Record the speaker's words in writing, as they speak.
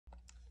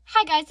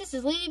Hi guys, this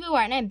is Lily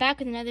Bouart and I'm back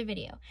with another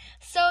video.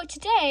 So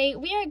today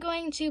we are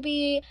going to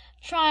be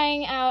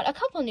trying out a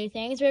couple new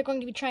things. We're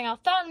going to be trying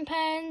out fountain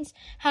pens,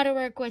 how to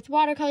work with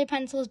watercolor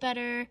pencils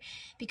better,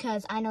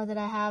 because I know that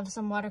I have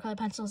some watercolor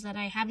pencils that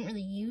I haven't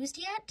really used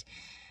yet,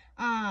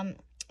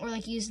 or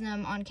like using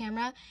them on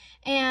camera.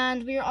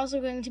 And we are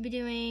also going to be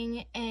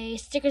doing a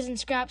stickers and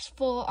scraps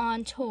full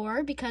on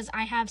tour because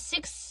I have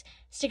 6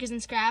 stickers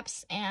and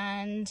scraps,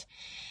 and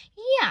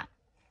yeah.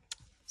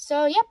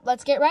 So yep,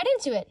 let's get right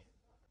into it.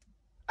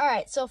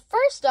 Alright, so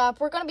first up,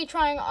 we're going to be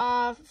trying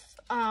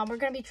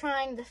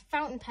the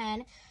fountain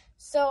pen.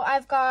 So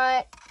I've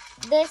got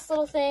this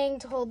little thing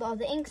to hold all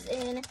the inks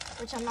in,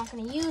 which I'm not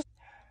going to use.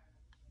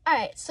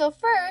 Alright, so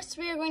first,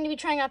 we are going to be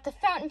trying out the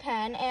fountain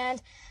pen, and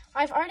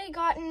I've already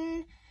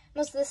gotten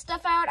most of the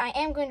stuff out. I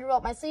am going to roll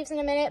up my sleeves in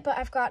a minute, but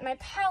I've got my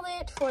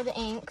palette for the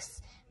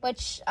inks,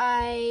 which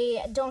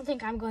I don't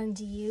think I'm going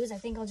to use. I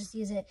think I'll just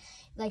use it,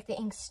 like the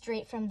inks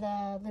straight from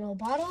the little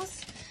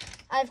bottles.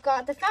 I've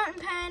got the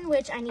fountain pen,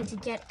 which I need to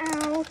get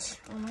out.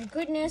 Oh my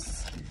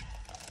goodness.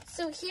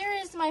 So here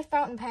is my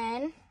fountain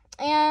pen,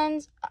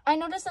 and I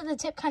noticed that the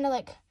tip kind of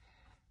like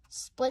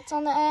splits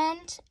on the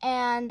end,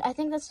 and I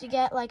think that's to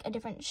get like a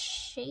different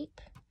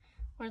shape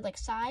or like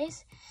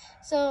size.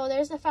 So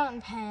there's the fountain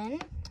pen.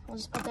 We'll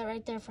just put that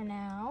right there for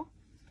now.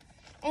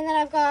 And then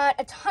I've got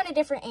a ton of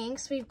different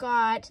inks. We've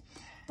got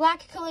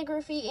black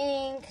calligraphy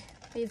ink,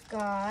 we've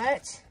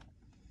got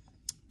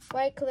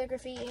white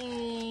calligraphy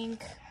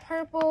ink,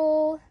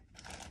 purple,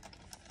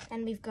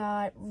 and we've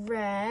got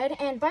red.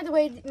 And by the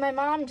way, my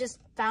mom just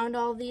found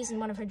all of these in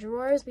one of her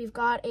drawers. We've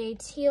got a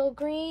teal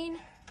green,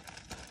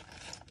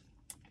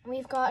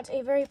 we've got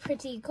a very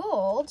pretty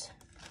gold,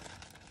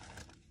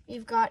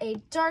 we've got a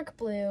dark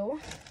blue.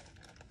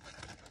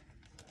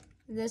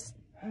 This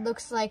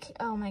looks like,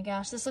 oh my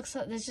gosh, this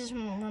just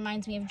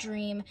reminds me of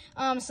Dream.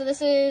 So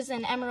this is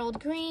an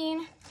emerald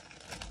green.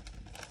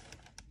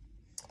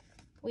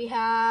 We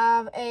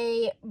have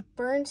a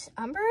burnt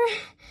umber.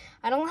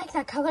 I don't like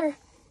that color.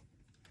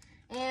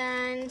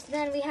 And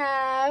then we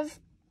have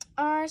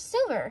our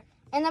silver.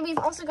 And then we've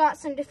also got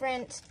some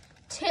different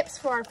tips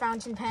for our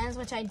fountain pens,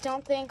 which I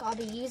don't think I'll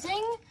be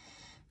using.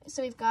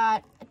 So we've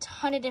got a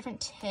ton of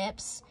different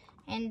tips.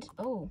 And,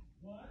 oh,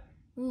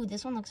 ooh,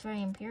 this one looks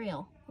very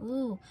imperial.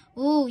 Ooh,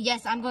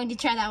 yes, I'm going to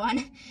try that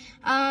one.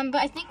 But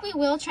I think we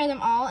will try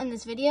them all in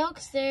this video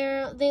because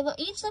they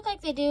each look like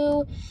they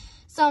do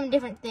some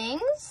different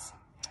things.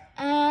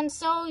 And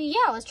so,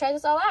 yeah, let's try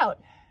this all out.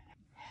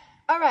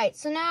 Alright,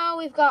 so now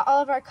we've got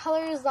all of our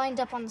colors lined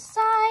up on the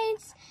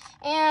sides,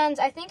 and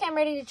I think I'm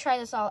ready to try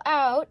this all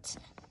out.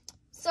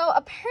 So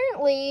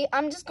apparently,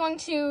 I'm just going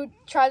to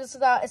try this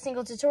without a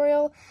single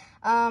tutorial.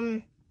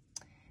 I'm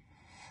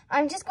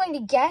just going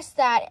to guess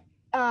that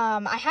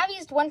I have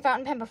used one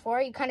fountain pen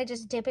before. You kind of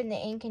just dip in the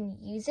ink and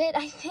use it,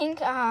 I think.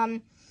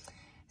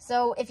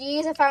 So if you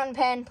use a fountain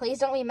pen, please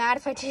don't be mad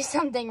if I do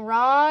something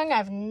wrong.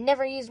 I've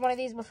never used one of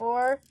these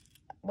before.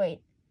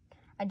 Wait,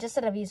 I just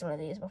said I've used one of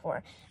these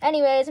before.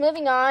 Anyways,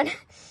 moving on.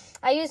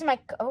 I used my,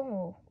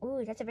 ooh,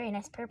 that's a very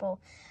nice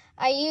purple.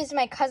 I used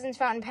my cousin's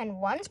fountain pen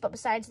once, but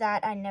besides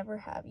that, I never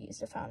have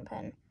used a fountain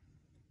pen.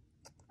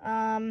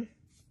 I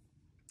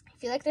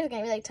feel like there's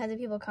gonna be like tons of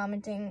people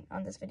commenting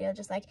on this video,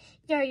 just like,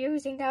 you're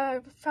using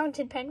the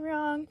fountain pen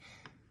wrong.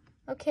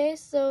 Okay,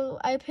 so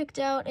I picked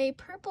out a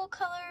purple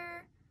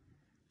color.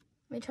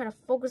 Let me try to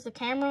focus the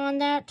camera on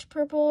that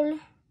purple.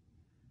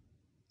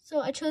 So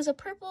I chose a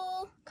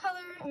purple color,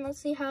 and let's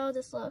see how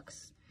this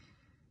looks.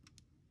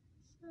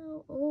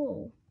 So,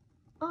 oh,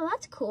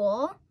 that's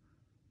cool.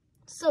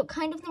 So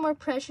kind of the more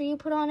pressure you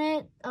put on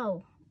it,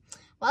 well,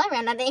 I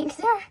ran out of ink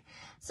there.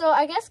 So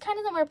I guess kind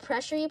of the more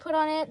pressure you put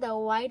on it, the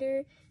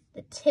wider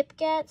the tip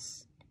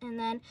gets. And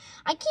then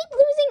I keep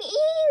losing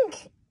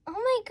ink. Oh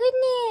my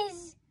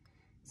goodness.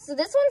 So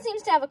this one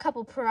seems to have a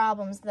couple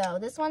problems though.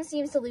 This one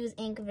seems to lose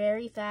ink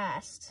very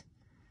fast.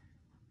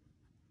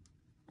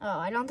 Oh,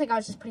 I don't think I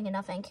was just putting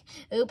enough ink.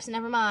 Oops,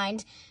 never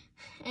mind.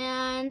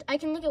 And I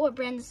can look at what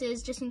brand this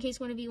is just in case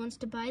one of you wants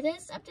to buy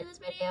this after this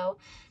video.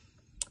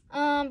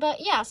 But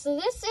yeah, so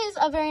this is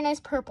a very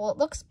nice purple. It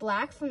looks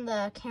black from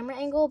the camera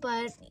angle,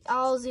 but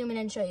I'll zoom in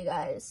and show you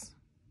guys.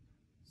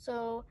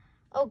 So,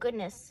 oh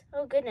goodness.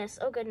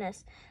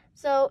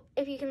 So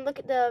if you can look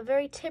at the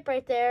very tip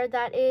right there,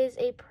 that is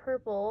a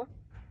purple.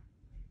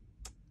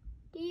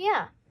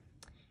 Yeah.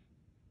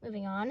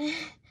 Moving on.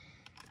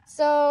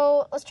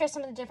 So let's try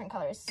some of the different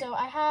colors. So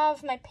I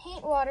have my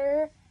paint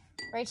water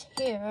right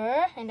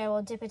here, and I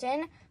will dip it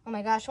in. Oh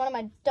my gosh, one of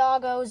my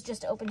doggos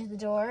just opened the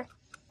door.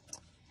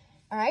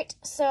 All right,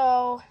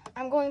 so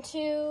I'm going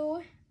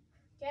to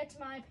get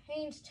my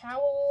paint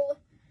towel.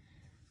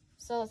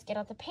 So let's get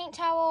out the paint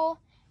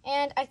towel.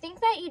 And I think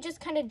that you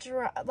just kind of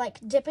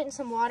dip it in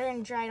some water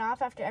and dry it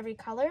off after every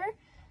color.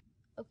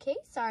 Okay,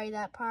 sorry,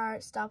 that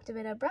part stopped a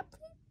bit abruptly.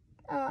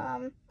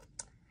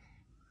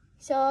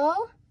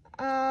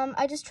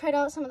 I just tried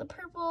out some of the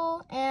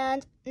purple,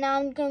 and now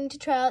I'm going to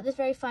try out this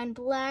very fine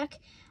black.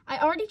 I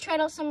already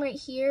tried out some right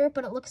here,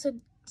 but it looks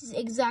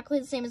exactly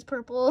the same as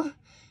purple.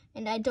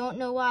 And I don't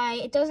know why.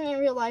 It doesn't in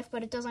real life,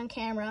 but it does on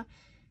camera.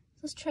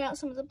 Let's try out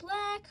some of the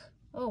black.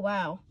 Oh,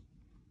 wow.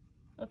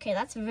 Okay,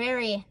 that's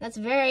very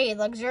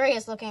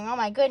luxurious looking. Oh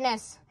my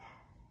goodness.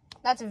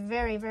 That's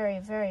very, very,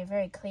 very,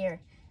 very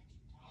clear.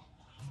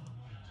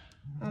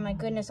 Oh my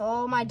goodness,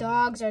 all my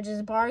dogs are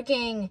just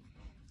barking.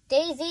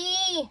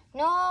 Daisy,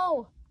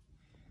 no.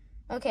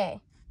 Okay,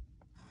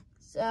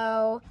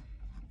 so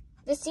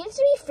this seems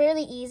to be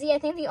fairly easy. I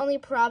think the only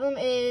problem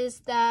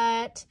is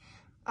that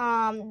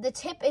the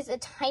tip is a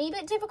tiny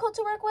bit difficult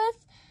to work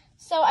with.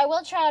 So I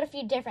will try out a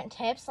few different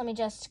tips. Let me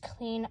just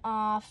clean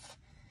off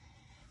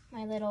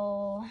my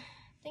little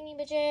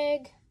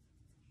thingy-majig.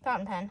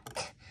 Fountain pen.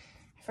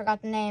 I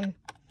forgot the name.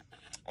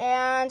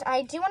 And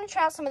I do want to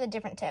try out some of the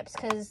different tips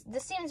because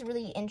this seems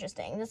really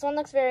interesting. This one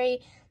looks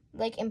very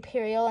like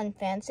imperial and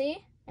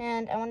fancy.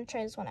 And I want to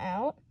try this one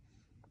out.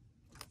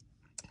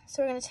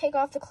 So we're going to take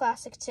off the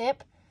classic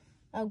tip.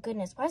 Oh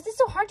goodness, why is this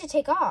so hard to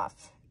take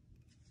off?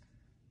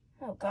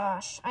 Oh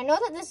gosh, I know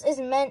that this is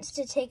meant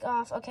to take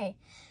off. Okay,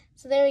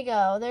 so there we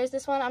go. There's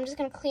this one. I'm just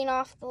going to clean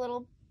off the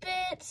little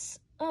bits.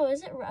 Oh,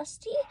 is it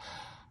rusty?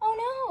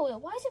 Oh no,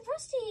 why is it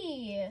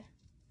rusty?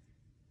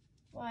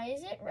 Why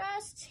is it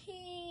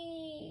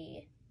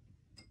rusty?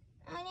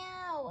 Oh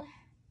no,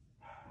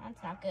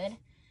 that's not good.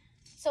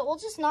 So we'll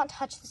just not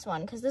touch this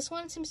one because this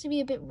one seems to be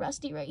a bit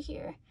rusty right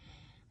here.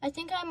 I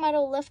think I might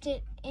have left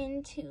it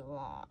in too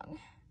long.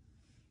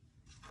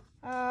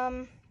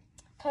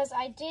 Because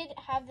I did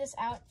have this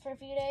out for a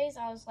few days.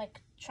 I was like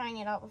trying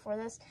it out before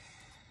this.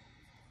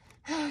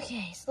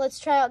 Okay, so let's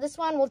try out this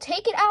one. We'll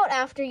take it out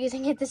after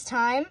using it this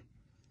time.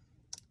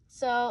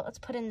 So let's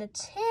put in the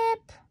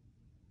tip.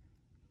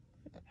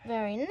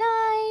 Very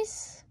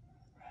nice.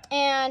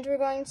 And we're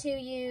going to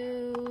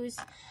use,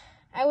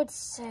 I would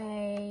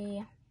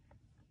say,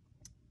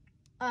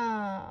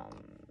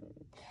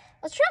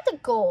 let's try out the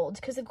gold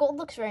because the gold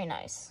looks very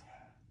nice.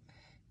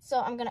 So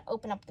I'm going to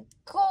open up the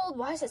gold.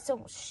 Why is it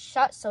so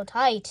shut so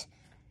tight?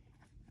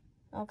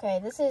 Okay,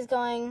 this is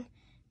going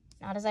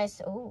not as I...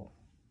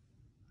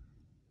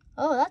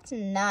 Oh, that's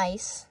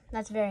nice.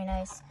 That's very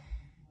nice.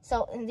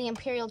 So in the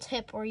imperial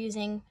tip, we're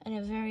using in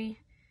a very,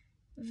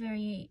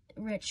 very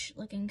rich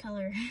looking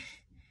color.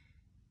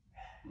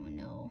 Oh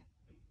no.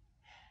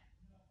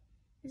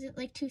 Is it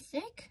like too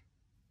thick?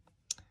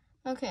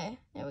 Okay,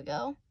 there we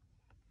go.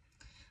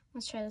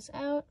 Let's try this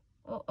out.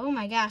 Oh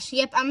my gosh.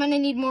 Yep, I'm gonna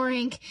need more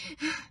ink.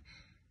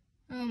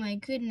 Oh my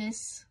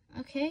goodness.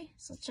 Okay,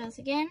 so let's try this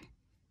again.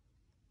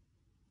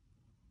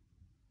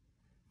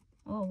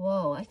 Oh,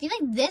 whoa. I feel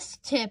like this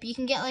tip, you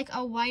can get like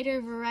a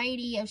wider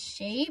variety of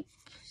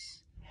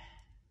shapes.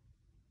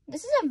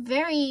 This is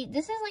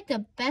like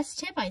the best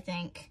tip, I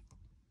think.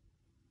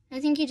 I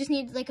think you just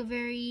need like a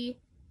very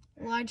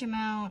large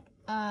amount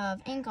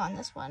of ink on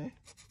this one.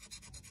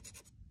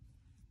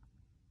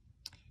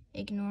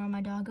 Ignore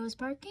my doggo's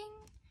barking.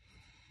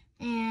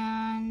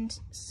 And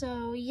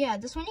so, yeah,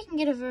 this one you can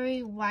get a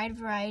very wide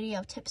variety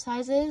of tip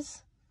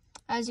sizes,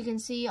 as you can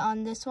see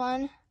on this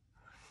one.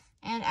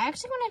 And I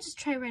actually want to just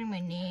try writing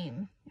my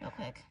name real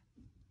quick.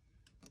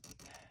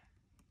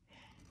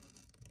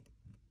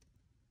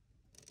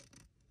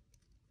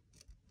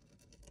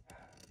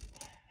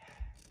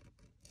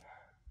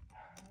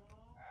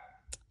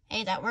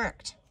 Hey, that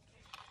worked.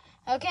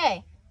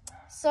 Okay,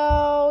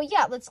 so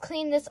yeah, let's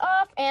clean this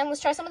off and let's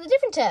try some of the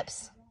different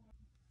tips.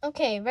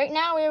 Okay, right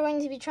now we're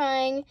going to be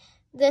trying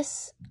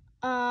this,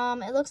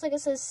 it looks like it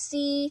says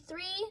C3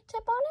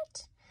 tip on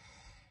it.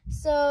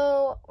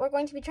 So we're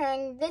going to be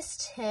trying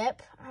this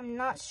tip. I'm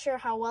not sure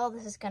how well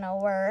this is going to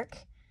work.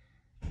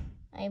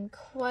 I'm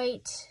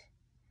quite,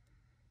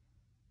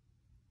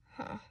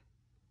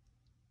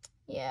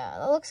 yeah,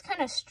 that looks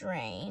kind of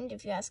strained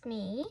if you ask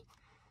me.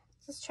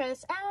 Let's try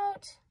this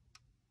out.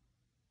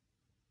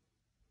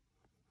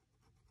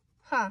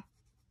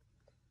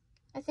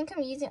 I think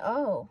I'm using,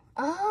 oh,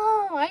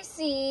 I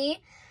see.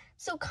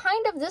 So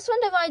kind of, this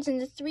one divides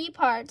into 3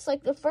 parts.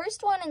 Like the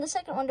first one and the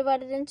second one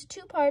divided into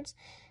 2 parts.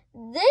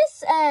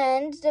 This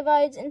end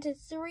divides into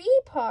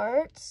 3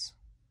 parts.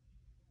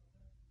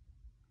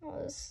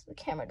 Oh, the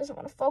camera doesn't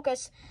want to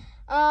focus.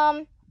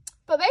 But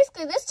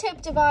basically this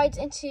tip divides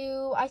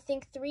into, I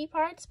think, 3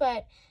 parts,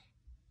 but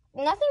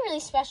nothing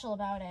really special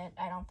about it,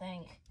 I don't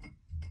think.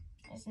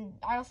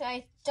 I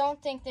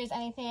don't think there's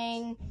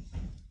anything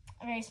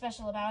very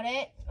special about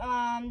it.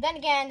 Then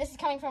again, this is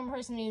coming from a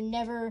person who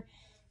never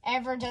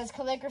ever does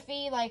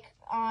calligraphy like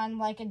on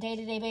like a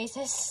day-to-day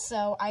basis,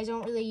 so I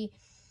don't really,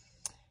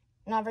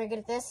 not very good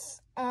at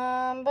this.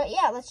 But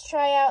yeah, let's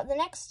try out the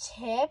next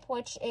tip,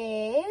 which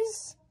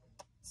is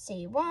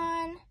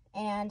C1,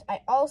 and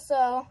I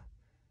also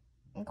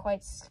am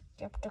quite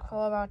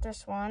skeptical about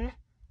this one.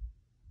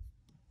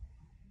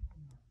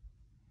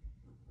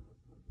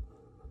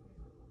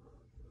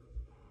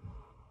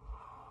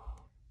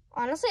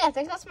 Honestly, I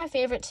think that's my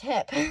favorite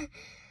tip.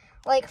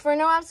 Like, for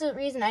no absolute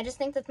reason, I just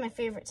think that's my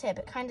favorite tip.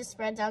 It kind of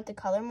spreads out the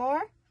color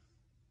more.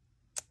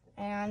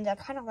 And I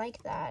kind of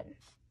like that.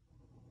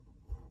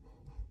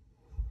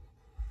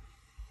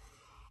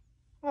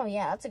 Oh,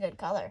 yeah, that's a good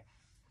color.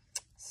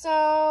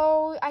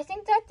 So I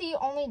think that the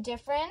only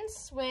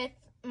difference with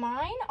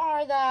mine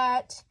are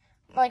that,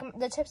 like,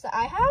 the tips that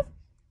I have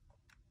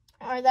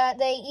are that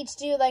they each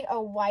do like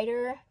a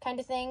wider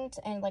kind of thing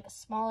and like a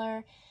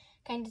smaller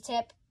kind of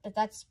tip, but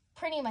that's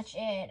pretty much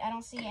it. I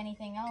don't see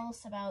anything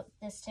else about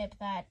this tip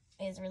that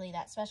is really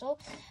that special.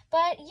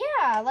 But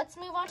yeah, let's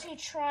move on to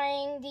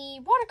trying the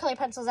watercolor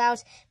pencils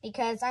out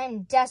because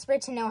I'm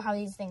desperate to know how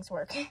these things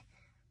work.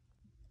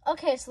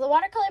 Okay, so the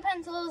watercolor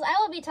pencils I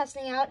will be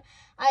testing out,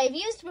 I've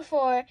used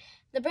before.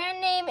 The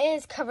brand name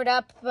is covered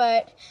up,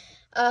 but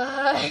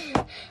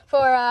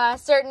for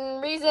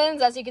certain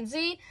reasons, as you can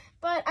see.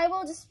 But I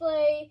will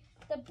display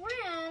the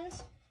brand.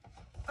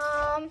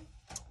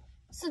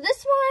 So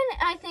this one,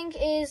 I think,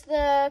 is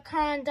the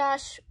Caran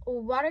d'Ache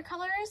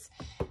watercolors.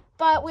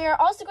 But we are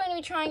also going to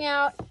be trying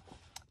out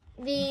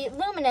the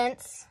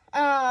Luminance.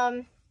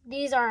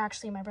 These are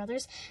actually my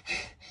brother's.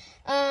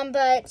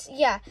 But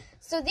yeah,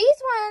 so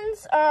these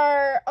ones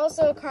are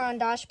also Caran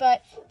d'Ache,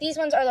 but these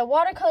ones are the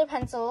watercolor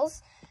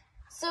pencils.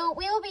 So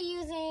we will be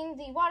using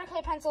the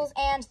watercolor pencils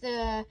and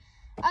the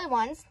other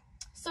ones.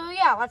 So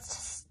yeah,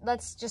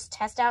 let's just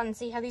test out and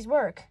see how these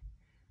work.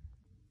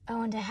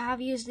 Oh, and I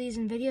have used these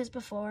in videos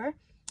before,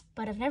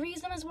 but I've never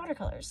used them as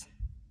watercolors.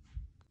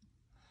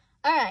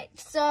 Alright,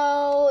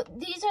 so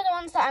these are the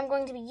ones that I'm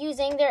going to be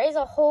using. There is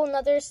a whole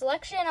nother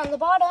selection on the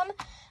bottom.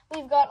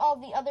 We've got all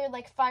the other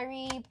like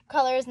fiery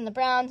colors and the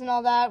browns and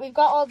all that. We've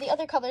got all the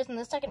other colors in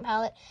the second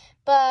palette,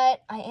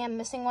 but I am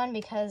missing one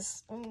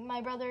because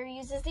my brother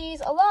uses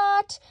these a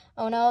lot.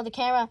 Oh no, the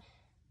camera,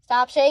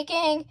 stop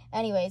shaking.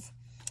 Anyways,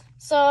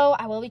 so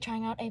I will be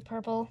trying out a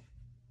purple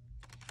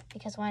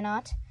because why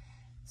not?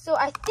 So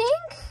I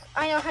think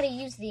I know how to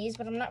use these,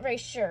 but I'm not very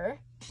sure.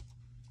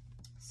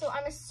 So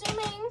I'm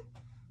assuming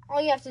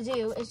all you have to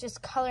do is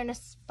just color in a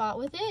spot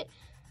with it.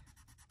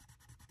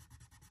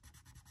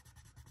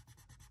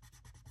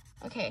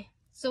 Okay,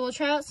 so we'll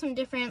try out some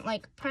different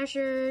like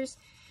pressures.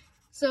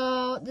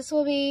 So this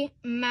will be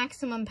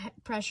maximum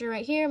pressure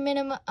right here,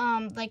 minimum,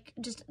 like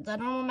just the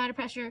normal amount of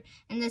pressure,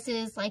 and this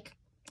is like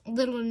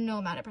little to no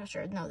amount of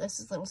pressure. No, this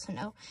is little to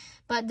no,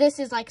 but this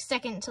is like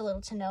second to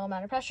little to no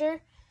amount of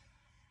pressure.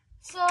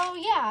 So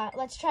yeah,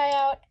 let's try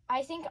out.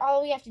 I think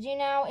all we have to do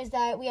now is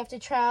that we have to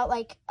try out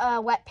like a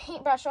wet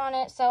paintbrush on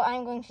it. So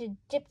I'm going to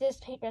dip this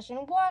paintbrush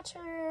in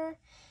water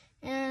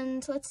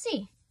and let's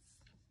see.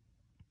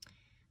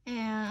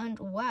 And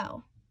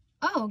wow.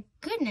 Oh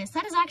goodness,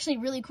 that is actually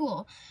really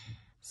cool.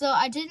 So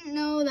I didn't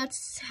know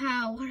that's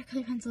how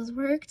watercolor pencils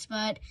worked,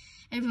 but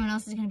everyone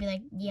else is gonna be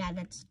like, yeah,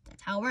 that's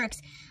how it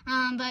works.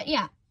 But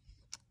yeah.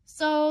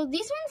 So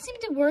these ones seem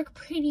to work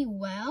pretty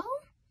well.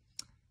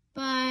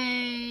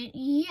 But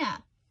yeah,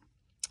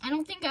 I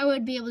don't think I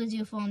would be able to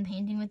do full-on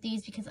painting with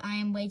these because I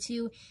am way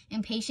too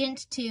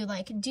impatient to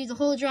like do the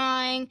whole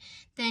drawing,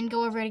 then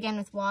go over it again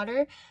with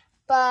water.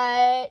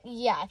 But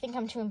yeah, I think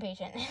I'm too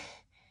impatient.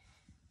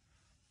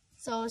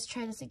 So let's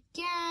try this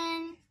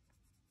again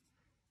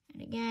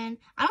and again.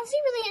 I don't see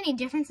really any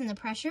difference in the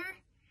pressure.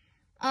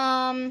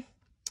 But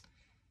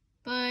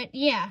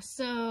yeah,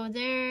 so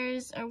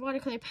there's our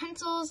watercolor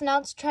pencils. Now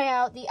let's try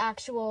out the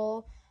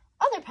actual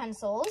other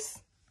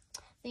pencils.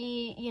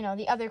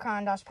 The other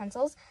Caran d'Ache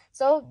pencils.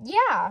 So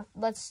yeah,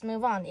 let's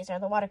move on. These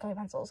are the watercolor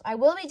pencils. I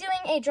will be doing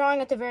a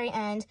drawing at the very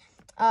end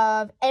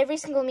of every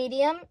single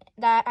medium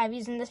that I've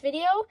used in this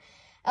video.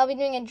 I'll be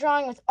doing a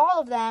drawing with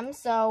all of them,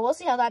 so we'll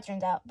see how that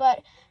turns out.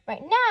 But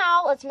right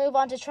now, let's move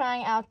on to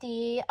trying out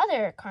the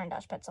other Caran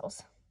d'Ache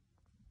pencils.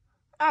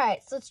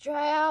 Alright, so let's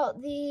try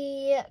out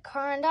the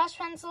Caran d'Ache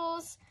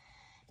pencils.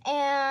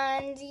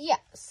 And yeah,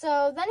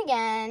 so then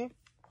again,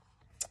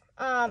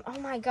 oh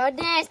my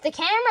goodness, the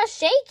camera's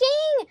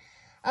shaking!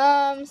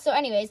 So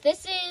anyways,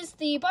 this is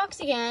the box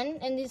again,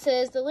 and this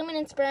is the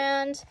Luminance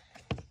brand.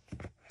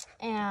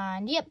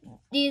 And yep,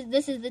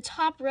 this is the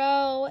top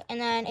row, and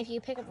then if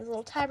you pick up this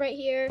little tab right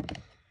here,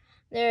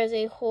 there's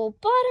a whole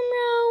bottom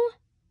row.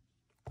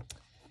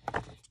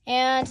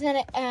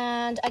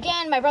 And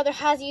again, my brother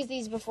has used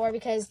these before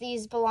because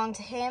these belong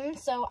to him,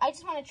 so I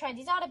just want to try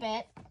these out a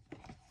bit.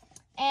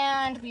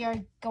 And we are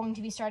going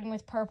to be starting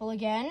with purple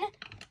again,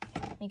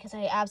 because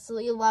I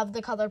absolutely love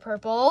the color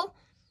purple.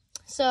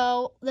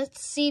 So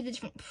let's see the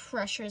different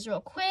pressures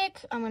real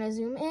quick. I'm going to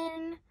zoom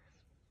in.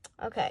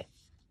 Okay,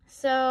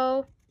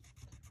 so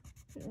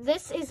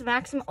this is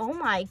maximum. Oh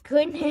my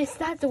goodness,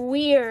 that's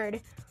weird.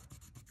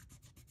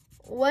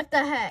 What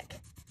the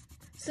heck?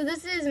 So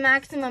this is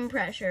maximum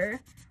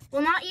pressure.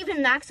 Well, not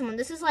even maximum.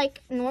 This is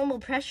like normal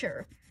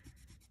pressure.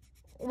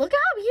 Look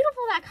how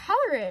beautiful that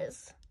color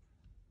is.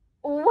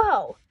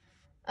 Whoa.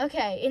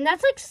 Okay, and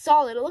that's like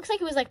solid. It looks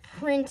like it was like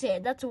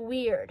printed. That's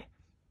weird.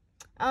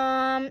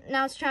 Now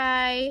let's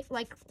try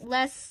like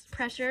less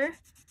pressure.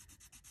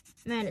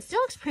 Man, it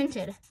still looks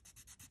printed.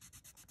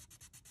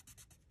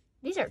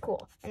 These are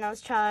cool. And now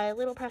let's try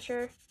little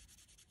pressure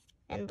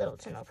and little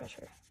to no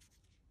pressure.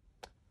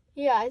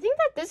 Yeah, I think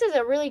that this is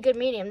a really good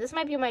medium. This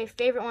might be my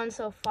favorite one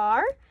so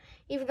far,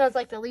 even though it's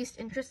like the least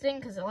interesting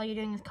because all you're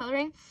doing is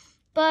coloring.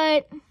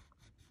 But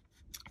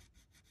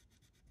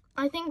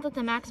I think that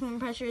the maximum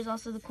pressure is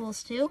also the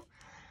coolest too.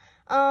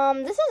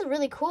 This is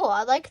really cool.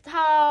 I like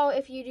how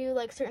if you do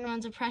like certain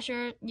amounts of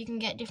pressure, you can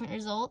get different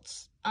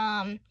results.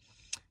 And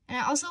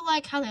I also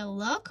like how they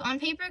look on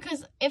paper,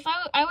 because if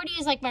I were to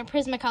use like my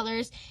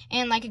Prismacolors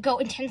and like go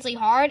intensely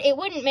hard, it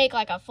wouldn't make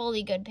like a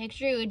fully good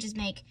picture. It would just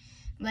make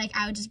like,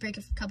 I would just break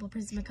a couple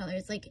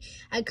Prismacolors. Like,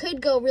 I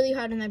could go really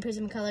hard on my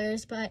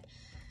Prismacolors, but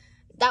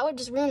that would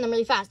just ruin them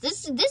really fast.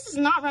 This is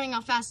not running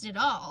off fast at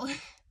all.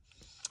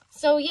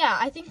 So yeah,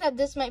 I think that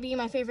this might be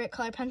my favorite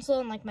color pencil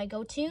and like my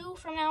go-to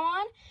from now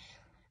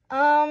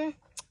on.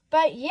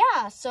 But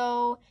yeah,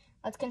 so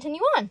let's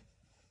continue on.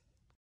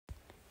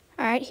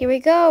 All right, here we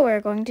go.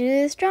 We're going to do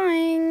this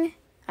drawing.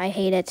 I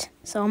hate it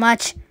so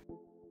much.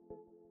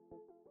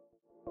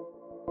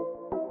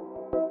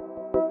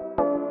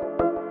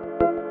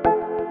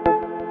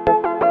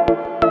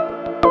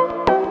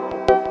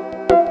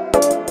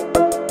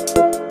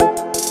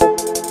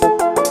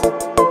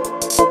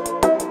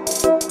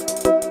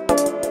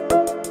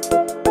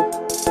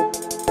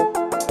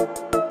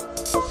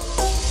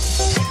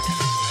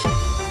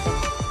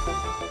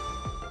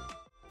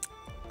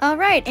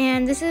 Alright,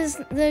 and this is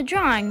the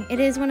drawing. It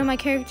is one of my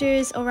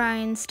characters,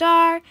 Orion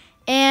Star,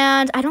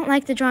 and I don't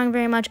like the drawing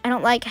very much. I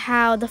don't like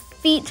how the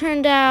feet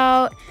turned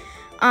out.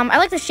 I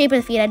like the shape of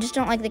the feet, I just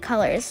don't like the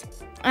colors.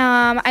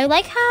 I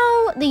like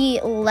how the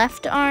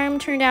left arm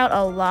turned out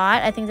a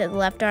lot. I think that the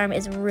left arm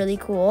is really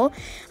cool.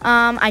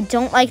 I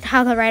don't like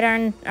how the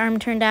right arm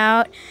turned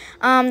out.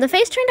 The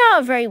face turned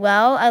out very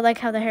well. I like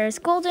how the hair is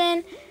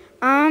golden.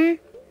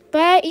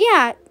 But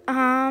yeah,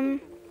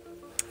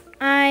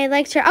 I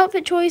liked her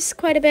outfit choice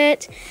quite a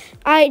bit.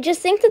 I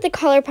just think that the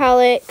color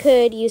palette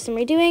could use some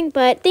redoing,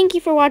 but thank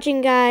you for watching,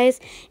 guys,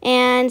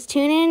 and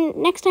tune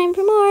in next time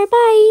for more.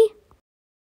 Bye!